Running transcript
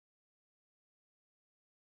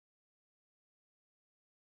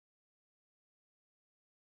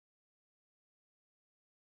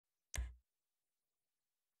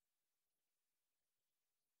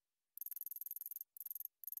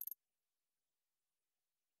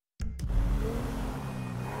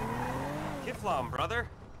Kifflom, brother.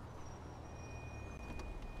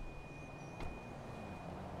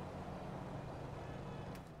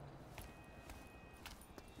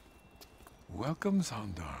 Welcome,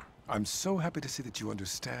 Zondar. I'm so happy to see that you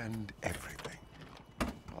understand everything.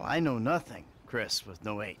 Well, I know nothing, Cris, with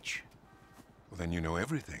no H. Well, then you know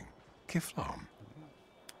everything. Kifflom.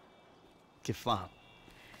 Kifflom.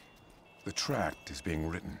 The tract is being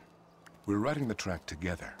written. We're writing the tract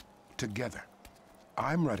together. Together.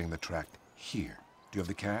 I'm writing the tract here. Do you have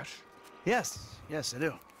the cash? Yes, I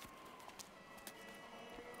do.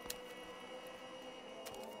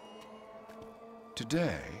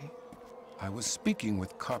 Today, I was speaking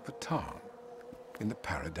with Carpeton in the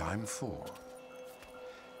Paradigm 4.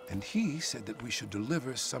 And he said that we should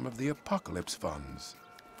deliver some of the Apocalypse funds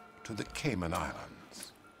to the Cayman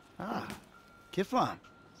Islands. Ah, Kifflom.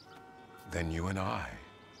 Then you and I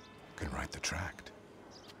can write the tract.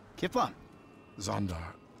 Kifflom.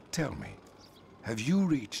 Zondar, tell me, have you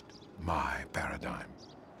reached my paradigm?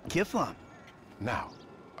 Kifflom. Now,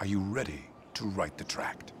 are you ready to write the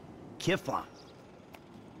tract? Kifflom.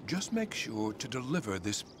 Just make sure to deliver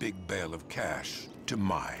this big bale of cash to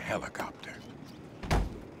my helicopter.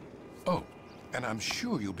 Oh, and I'm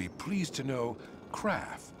sure you'll be pleased to know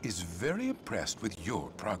Kraft is very impressed with your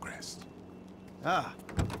progress. Ah.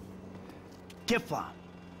 Kifflom.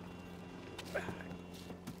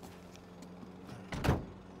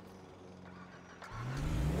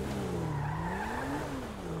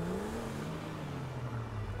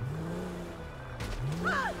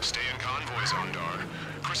 Stay in convoy, Zondar.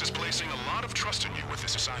 Cris is placing a lot of trust in you with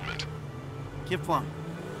this assignment. Kifflom.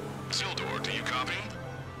 Sildor, do you copy?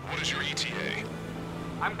 What is your ETA?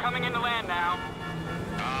 I'm coming into land now.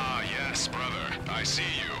 Ah, yes, brother. I see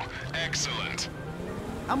you. Excellent.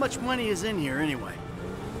 How much money is in here anyway?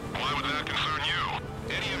 Why would that concern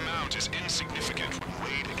you? Any amount is insignificant when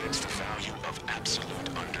weighed against the value of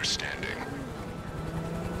absolute understanding.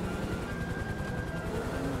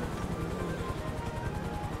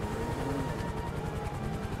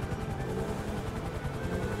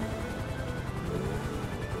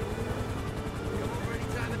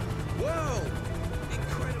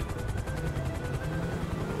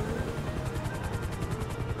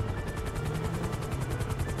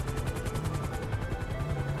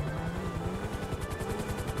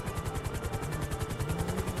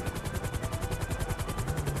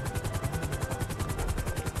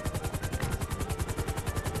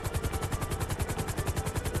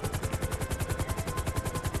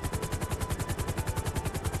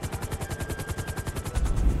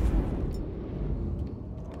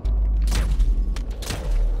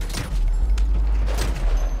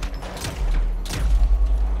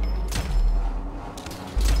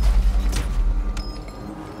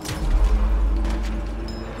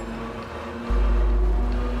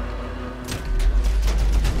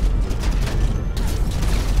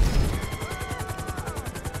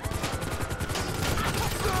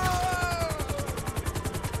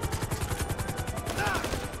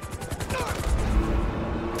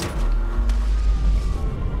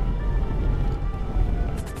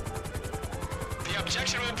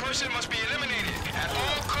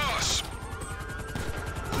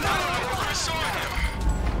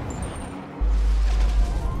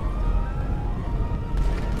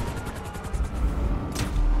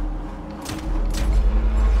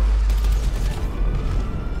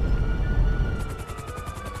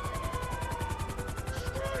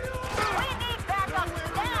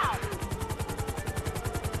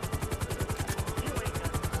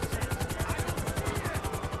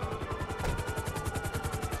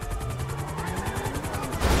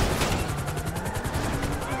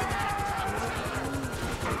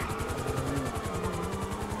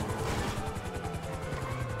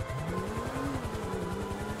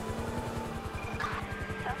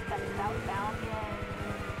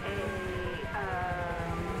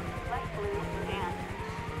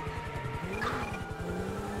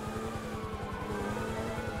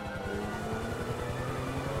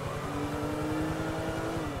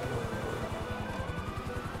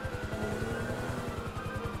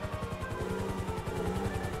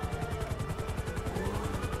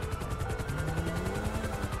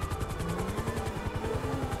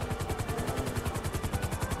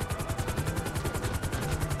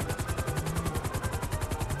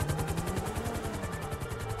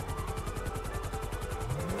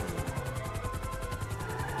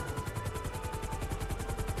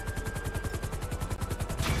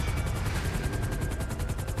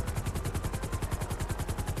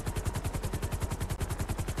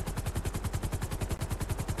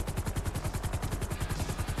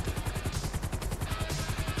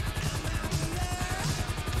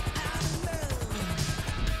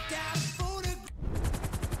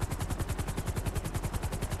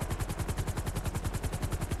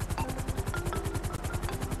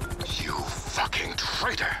 skulking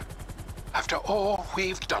traitor! After all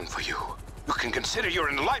we've done for you, you can consider your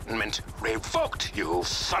enlightenment revoked, you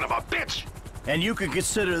son of a bitch! And you can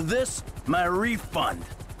consider this my refund.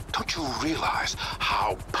 Don't you realize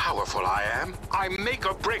how powerful I am? I make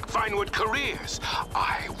or break Vinewood careers.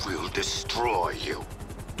 I will destroy you.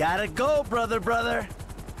 Gotta go, brother.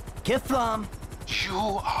 Kifflom. You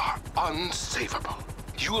are unsavable.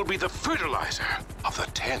 You will be the fertilizer of the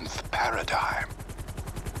 10th paradigm.